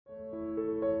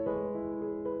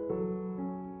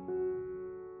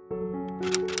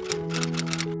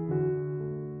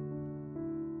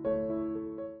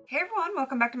everyone,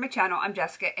 welcome back to my channel. I'm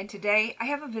Jessica, and today I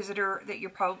have a visitor that you're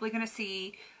probably going to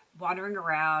see wandering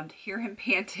around, hear him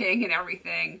panting and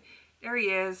everything. There he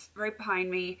is, right behind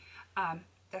me.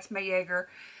 That's my Jaeger.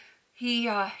 He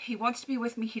wants to be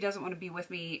with me, he doesn't want to be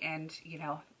with me, and you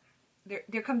know,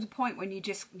 there comes a point when you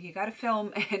gotta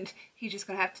film and he's just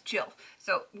gonna have to chill.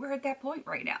 So we're at that point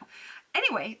right now.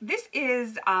 Anyway, this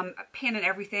is Pan and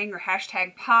Everything, or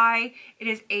hashtag Pie. It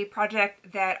is a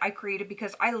project that I created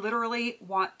because I literally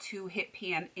want to hit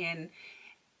pan in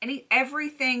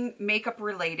everything makeup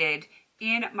related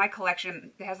in my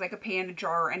collection that has like a pan, a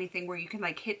jar, or anything where you can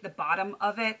like hit the bottom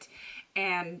of it.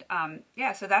 And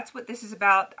yeah, so that's what this is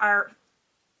about. Our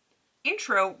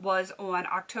intro was on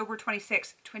October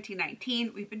 26,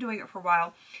 2019. We've been doing it for a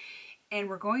while, and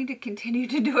we're going to continue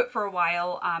to do it for a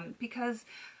while because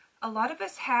a lot of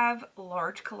us have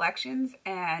large collections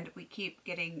and we keep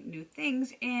getting new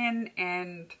things in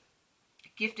and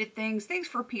gifted things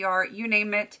for PR, you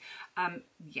name it.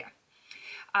 Yeah.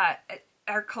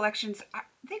 Our collections,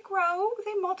 they grow,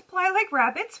 they multiply like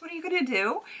rabbits. What are you going to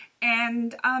do?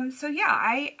 And so yeah,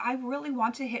 I really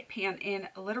want to hit pan in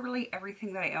literally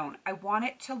everything that I own. I want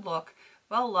it to look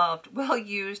well loved, well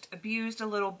used, abused a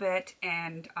little bit,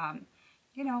 and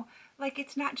you know, like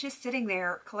it's not just sitting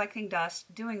there collecting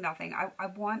dust, doing nothing. I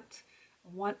want,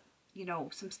 you know,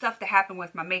 some stuff to happen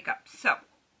with my makeup. So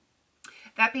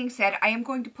that being said, I am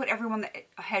going to put everyone that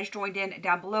has joined in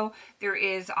down below. There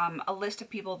is a list of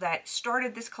people that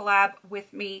started this collab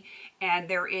with me, and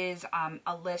there is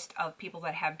a list of people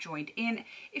that have joined in.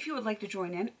 If you would like to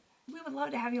join in, we would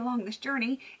love to have you along this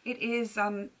journey. It is,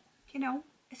 you know,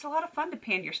 it's a lot of fun to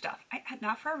pan your stuff.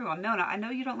 Not for everyone. No, I know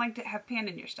you don't like to have pan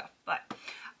in your stuff, but,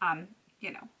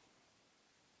 you know,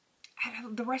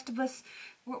 the rest of us,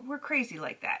 we're crazy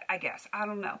like that, I guess. I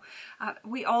don't know.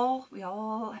 We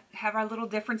all have our little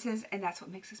differences, and that's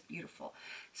what makes us beautiful.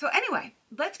 So anyway,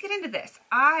 let's get into this.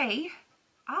 I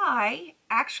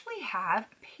actually have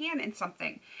pan in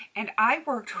something, and I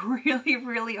worked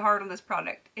really hard on this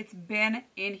product. It's been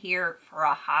in here for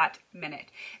a hot minute.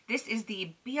 This is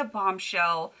the Be a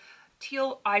Bombshell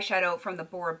teal eyeshadow from the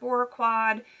Bora Bora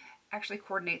quad. Actually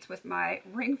coordinates with my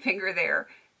ring finger there.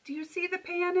 Do you see the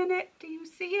pan in it? Do you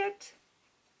see it?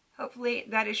 Hopefully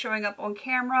that is showing up on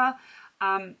camera.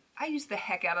 I used the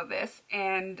heck out of this,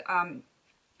 and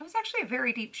it was actually a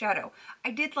very deep shadow.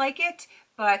 I did like it,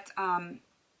 but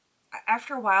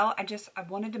after a while, I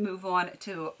wanted to move on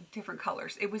to different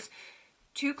colors. It was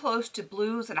too close to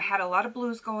blues, and I had a lot of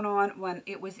blues going on when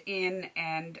it was in,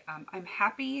 and I'm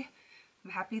happy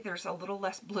there's a little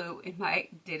less blue in my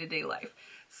day-to-day life.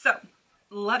 So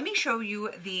let me show you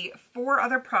the 4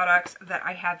 other products that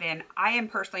I have in. I am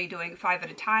personally doing 5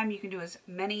 at a time. You can do as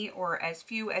many or as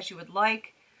few as you would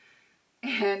like.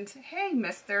 And hey,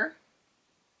 mister,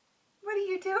 what are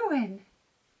you doing?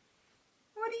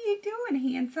 What are you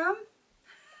doing, handsome?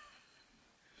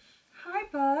 Hi,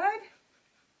 bud.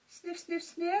 Sniff, sniff,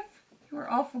 sniff. You are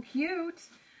awful cute.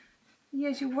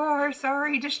 Yes, you are.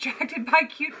 Sorry, distracted by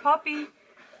cute puppy.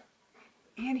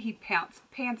 And he pants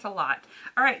a lot.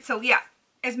 All right, so yeah,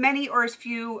 as many or as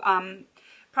few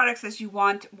products as you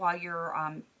want while you're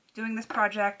doing this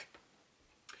project.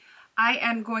 I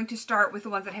am going to start with the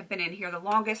ones that have been in here the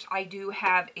longest. I do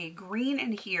have a green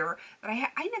in here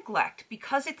that I neglect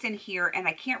because it's in here, and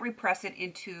I can't repress it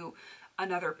into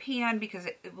another pan because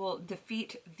it will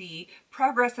defeat the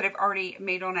progress that I've already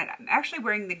made on it. I'm actually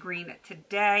wearing the green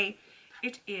today.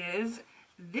 It is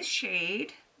this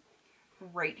shade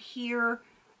right here.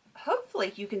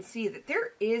 Hopefully you can see that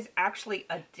there is actually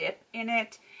a dip in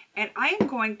it, and I am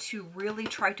going to really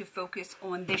try to focus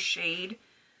on this shade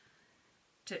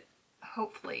to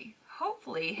hopefully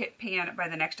hit pan by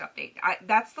the next update.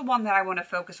 That's the one that I want to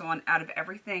focus on out of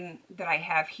everything that I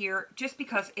have here, just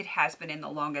because it has been in the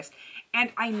longest.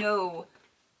 And I know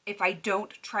if I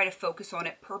don't try to focus on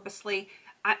it purposely,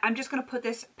 I'm just going to put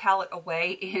this palette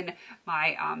away in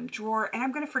my drawer, and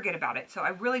I'm going to forget about it. So I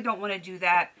really don't want to do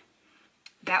that.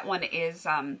 That one is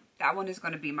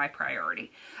going to be my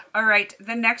priority. All right,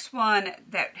 the next one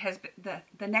that has been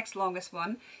the next longest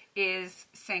one is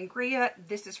Sangria.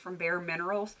 This is from Bare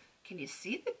Minerals. Can you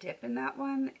see the dip in that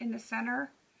one in the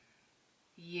center?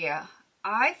 Yeah,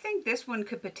 I think this one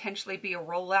could potentially be a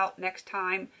rollout next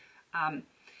time.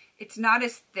 It's not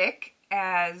as thick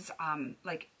as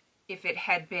like if it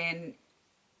had been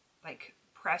like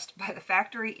pressed by the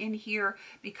factory in here,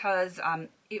 because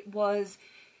it was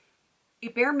a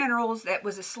Bare Minerals that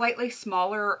was a slightly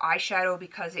smaller eyeshadow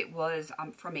because it was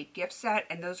from a gift set,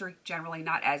 and those are generally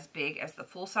not as big as the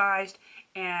full-sized,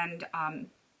 and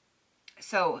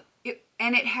so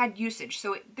it had usage,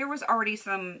 so there was already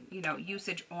some, you know,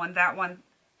 usage on that one.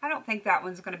 I don't think that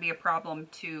one's going to be a problem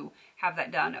to have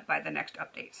that done by the next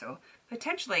update. So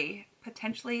potentially,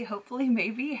 hopefully,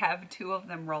 maybe have 2 of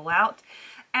them roll out.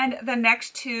 And the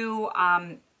next 2,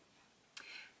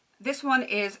 this one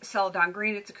is Celadon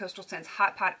Green. It's a Coastal Scents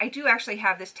Hot Pot. I do actually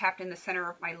have this tapped in the center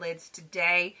of my lids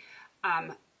today.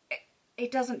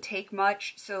 It doesn't take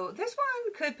much, so this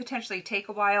one could potentially take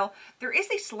a while. There is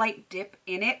a slight dip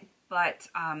in it, but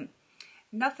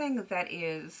nothing that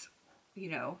is, you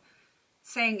know,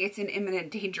 saying it's in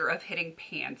imminent danger of hitting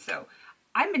pan. So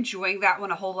I'm enjoying that one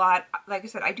a whole lot. Like I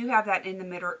said, I do have that in the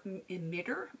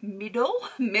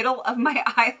middle of my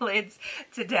eyelids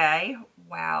today.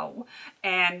 Wow.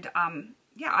 And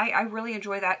yeah, I really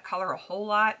enjoy that color a whole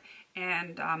lot,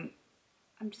 and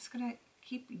I'm just gonna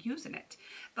keep using it.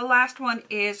 The last one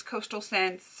is Coastal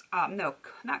Scents, no,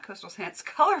 not Coastal Scents,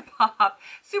 ColourPop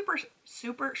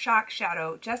Super Shock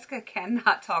Shadow. Jessica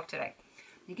cannot talk today.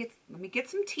 Let me get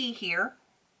some tea here.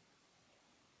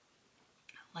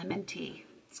 Lemon tea.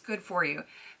 It's good for you.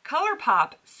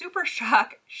 ColourPop Super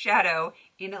Shock Shadow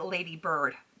in Lady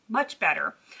Bird. Much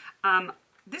better.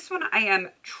 This one I am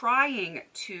trying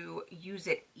to use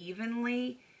it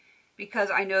evenly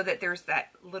because I know that there's that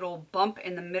little bump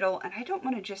in the middle, and I don't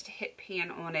want to just hit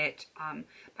pan on it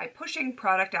by pushing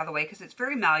product out of the way because it's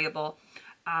very malleable.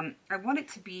 I want it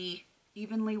to be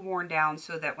evenly worn down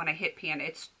so that when I hit pan,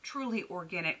 it's truly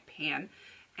organic pan.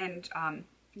 And,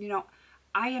 you know,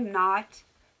 I am not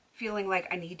feeling like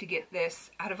I need to get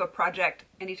this out of a project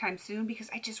anytime soon because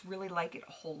I just really like it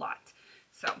a whole lot.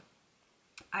 So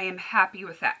I am happy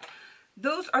with that.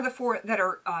 Those are the 4 that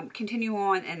are continue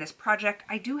on in this project.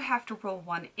 I do have to roll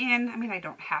one in. I mean, I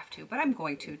don't have to, but I'm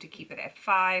going to keep it at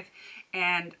 5.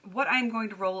 And what I'm going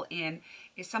to roll in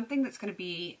is something that's going to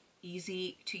be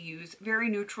easy to use, very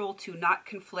neutral to not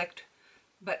conflict,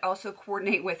 but also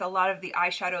coordinate with a lot of the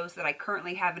eyeshadows that I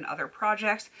currently have in other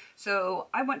projects. So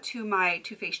I went to my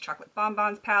Too Faced Chocolate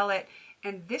Bonbons palette,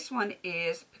 and this one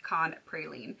is Pecan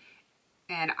Praline.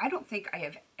 And I don't think I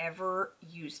have ever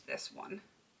used this one.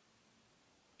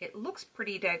 It looks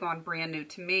pretty daggone brand new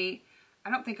to me.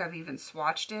 I don't think I've even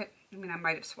swatched it. I mean, I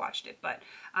might have swatched it, but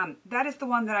that is the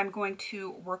one that I'm going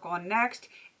to work on next.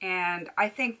 And I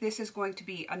think this is going to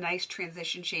be a nice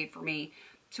transition shade for me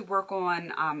to work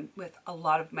on with a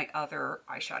lot of my other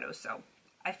eyeshadows. So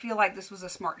I feel like this was a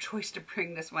smart choice to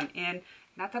bring this one in.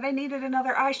 Not that I needed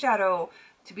another eyeshadow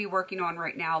to be working on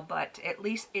right now, but at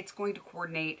least it's going to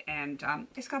coordinate, and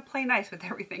it's going to play nice with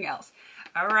everything else.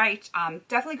 All right,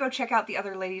 definitely go check out the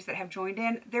other ladies that have joined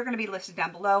in. They're going to be listed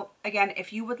down below. Again,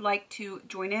 if you would like to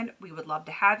join in, we would love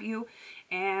to have you.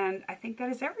 And I think that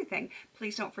is everything.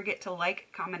 Please don't forget to like,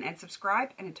 comment, and subscribe.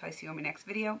 And until I see you on my next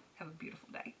video, have a beautiful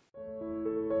day.